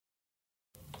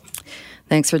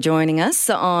Thanks for joining us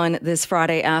on this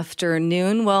Friday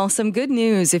afternoon. Well, some good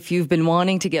news if you've been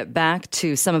wanting to get back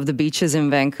to some of the beaches in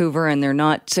Vancouver and they're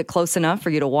not close enough for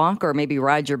you to walk or maybe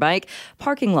ride your bike.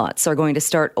 Parking lots are going to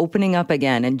start opening up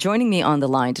again. And joining me on the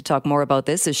line to talk more about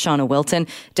this is Shauna Wilton,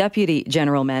 Deputy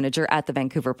General Manager at the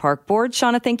Vancouver Park Board.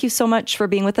 Shauna, thank you so much for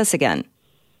being with us again.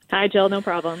 Hi, Jill. No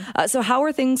problem. So how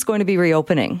are things going to be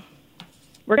reopening?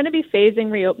 We're going to be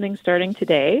phasing reopening starting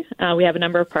today. We have a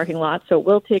number of parking lots, so it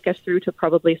will take us through to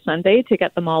probably Sunday to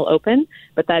get them all open,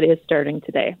 but that is starting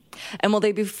today. And will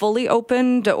they be fully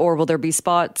opened, or will there be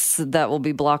spots that will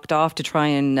be blocked off to try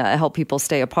and help people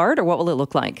stay apart, or what will it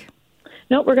look like?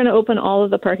 No, we're going to open all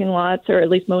of the parking lots, or at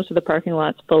least most of the parking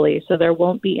lots, fully, so there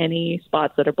won't be any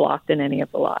spots that are blocked in any of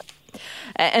the lots.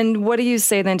 And what do you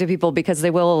say then to people? Because they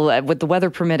will, with the weather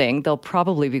permitting, they'll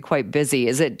probably be quite busy.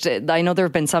 I know there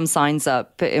have been some signs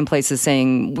up in places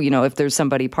saying, if there's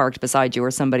somebody parked beside you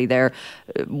or somebody there,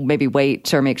 maybe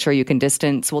wait or make sure you can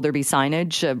distance. Will there be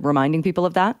signage reminding people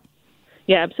of that?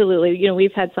 Yeah, absolutely.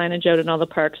 We've had signage out in all the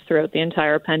parks throughout the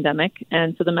entire pandemic.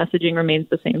 And so the messaging remains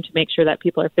the same to make sure that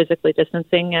people are physically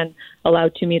distancing and allow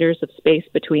 2 meters of space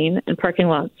between. And parking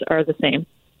lots are the same.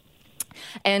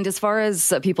 And as far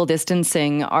as people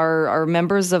distancing, are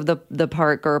members of the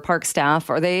park or park staff,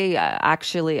 are they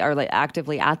actively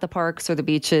at the parks or the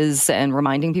beaches and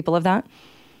reminding people of that?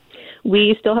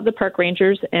 We still have the park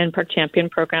rangers and park champion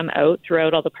program out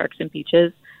throughout all the parks and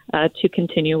beaches to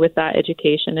continue with that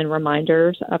education and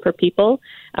reminders for people,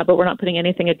 but we're not putting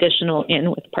anything additional in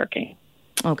with parking.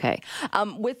 Okay.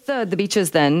 With the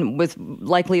beaches then, with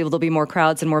likely there'll be more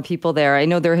crowds and more people there. I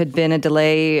know there had been a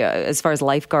delay as far as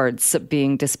lifeguards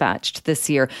being dispatched this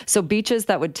year. So beaches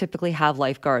that would typically have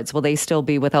lifeguards, will they still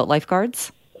be without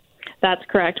lifeguards? That's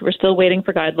correct. We're still waiting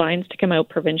for guidelines to come out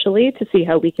provincially to see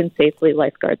how we can safely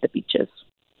lifeguard the beaches.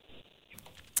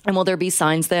 And will there be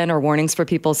signs then or warnings for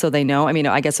people so they know? I mean,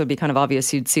 I guess it would be kind of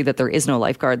obvious you'd see that there is no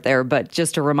lifeguard there, but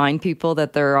just to remind people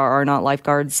that there are not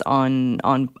lifeguards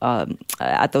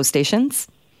at those stations?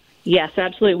 Yes,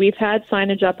 absolutely. We've had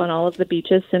signage up on all of the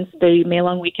beaches since the May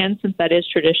Long weekend, since that is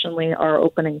traditionally our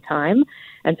opening time.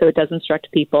 And so it does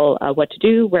instruct people what to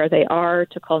do, where they are,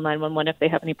 to call 911 if they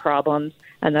have any problems,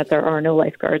 and that there are no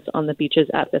lifeguards on the beaches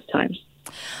at this time.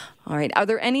 All right. Are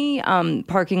there any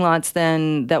parking lots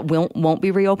then that won't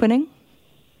be reopening?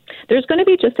 There's going to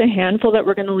be just a handful that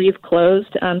we're going to leave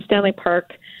closed. Stanley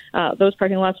Park, those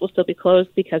parking lots will still be closed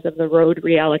because of the road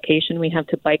reallocation we have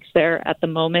to bikes there at the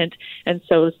moment. And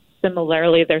so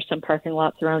similarly, there's some parking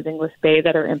lots around English Bay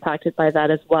that are impacted by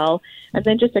that as well. And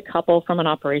then just a couple from an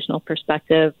operational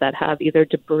perspective that have either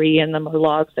debris in them or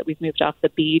logs that we've moved off the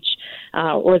beach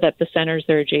or that the centers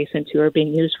they're adjacent to are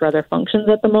being used for other functions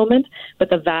at the moment. But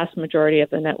the vast majority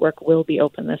of the network will be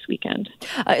open this weekend.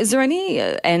 Is there any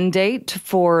end date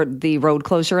for the road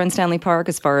closure in Stanley Park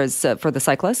as far as for the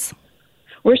cyclists?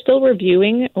 We're still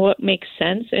reviewing what makes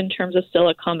sense in terms of still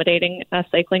accommodating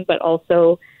cycling, but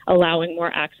also allowing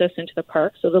more access into the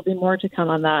park. So there'll be more to come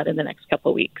on that in the next couple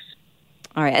of weeks.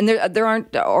 All right. And there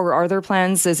aren't, or are there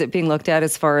plans, is it being looked at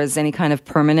as far as any kind of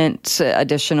permanent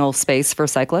additional space for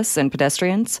cyclists and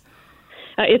pedestrians?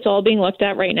 It's all being looked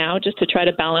at right now just to try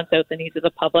to balance out the needs of the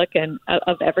public and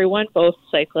of everyone, both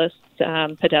cyclists,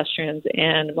 pedestrians,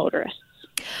 and motorists.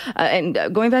 And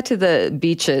going back to the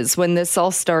beaches, when this all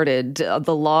started,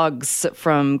 the logs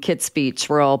from Kitts Beach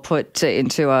were all put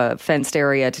into a fenced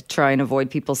area to try and avoid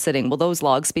people sitting. Will those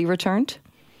logs be returned?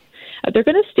 They're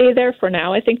going to stay there for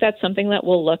now. I think that's something that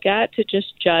we'll look at to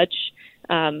just judge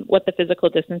what the physical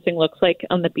distancing looks like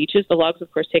on the beaches. The logs,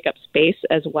 of course, take up space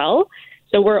as well.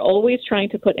 So we're always trying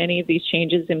to put any of these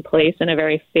changes in place in a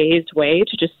very phased way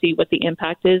to just see what the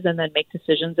impact is and then make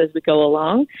decisions as we go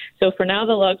along. So for now,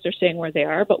 the logs are staying where they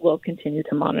are, but we'll continue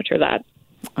to monitor that.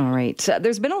 All right.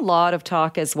 There's been a lot of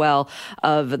talk as well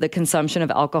of the consumption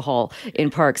of alcohol in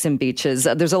parks and beaches.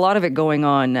 There's a lot of it going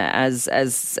on as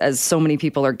so many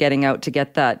people are getting out to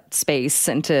get that space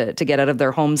and to get out of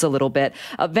their homes a little bit.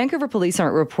 Vancouver police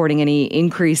aren't reporting any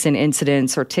increase in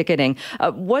incidents or ticketing.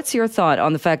 What's your thought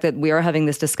on the fact that we are having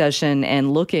this discussion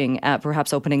and looking at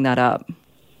perhaps opening that up?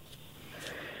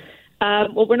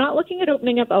 Well, we're not looking at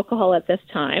opening up alcohol at this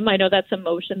time. I know that's a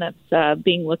motion that's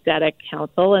being looked at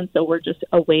council, and so we're just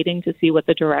awaiting to see what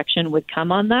the direction would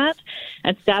come on that.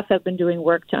 And staff have been doing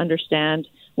work to understand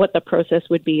what the process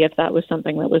would be if that was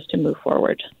something that was to move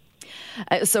forward.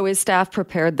 So is staff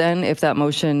prepared then if that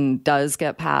motion does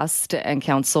get passed and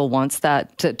council wants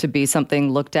that to be something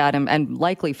looked at and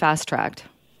likely fast-tracked?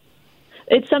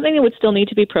 It's something that would still need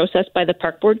to be processed by the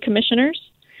park board commissioners.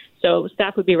 So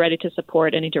staff would be ready to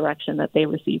support any direction that they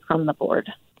receive from the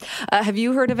board. Have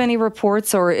you heard of any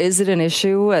reports, or is it an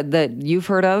issue that you've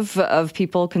heard of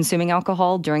people consuming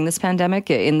alcohol during this pandemic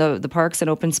in the parks and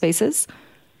open spaces?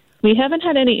 We haven't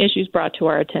had any issues brought to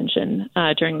our attention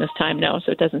during this time, no,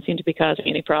 so it doesn't seem to be causing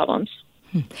any problems.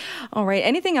 All right.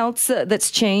 Anything else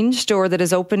that's changed or that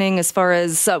is opening as far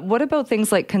as what about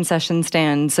things like concession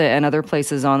stands and other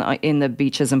places in the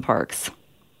beaches and parks?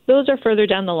 Those are further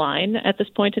down the line at this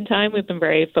point in time. We've been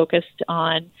very focused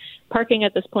on parking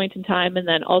at this point in time, and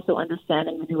then also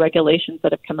understanding the new regulations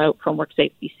that have come out from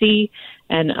WorkSafe BC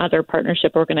and other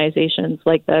partnership organizations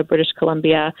like the British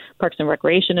Columbia Parks and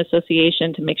Recreation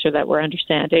Association to make sure that we're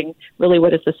understanding really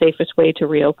what is the safest way to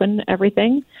reopen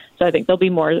everything. So I think there'll be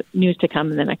more news to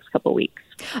come in the next couple of weeks.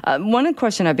 One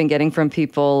question I've been getting from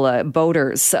people,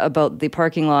 boaters, about the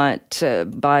parking lot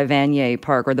by Vanier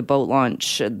Park or the boat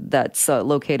launch that's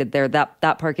located there.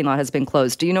 That parking lot has been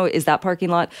closed. Do you know, is that parking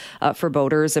lot for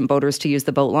boaters and boaters to use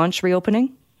the boat launch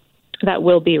reopening? That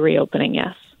will be reopening,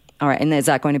 yes. All right. And is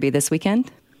that going to be this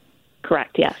weekend?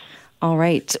 Correct, yes. All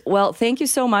right. Well, thank you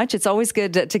so much. It's always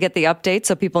good to get the update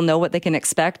so people know what they can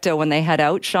expect when they head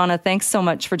out. Shauna, thanks so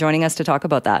much for joining us to talk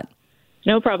about that.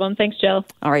 No problem. Thanks, Jill.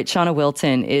 All right. Shauna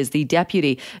Wilton is the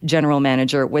Deputy General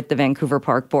Manager with the Vancouver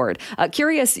Park Board.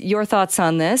 Curious your thoughts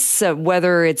on this,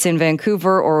 whether it's in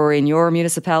Vancouver or in your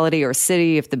municipality or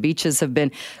city, if the beaches have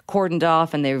been cordoned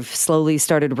off and they've slowly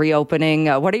started reopening.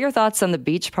 What are your thoughts on the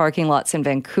beach parking lots in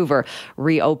Vancouver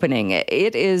reopening?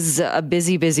 It is a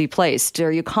busy, busy place.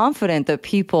 Are you confident that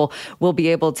people will be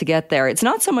able to get there? It's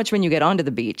not so much when you get onto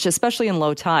the beach, especially in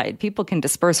low tide. People can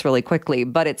disperse really quickly,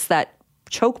 but it's that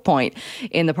choke point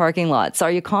in the parking lots.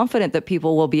 Are you confident that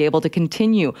people will be able to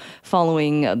continue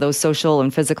following those social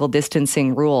and physical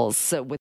distancing rules with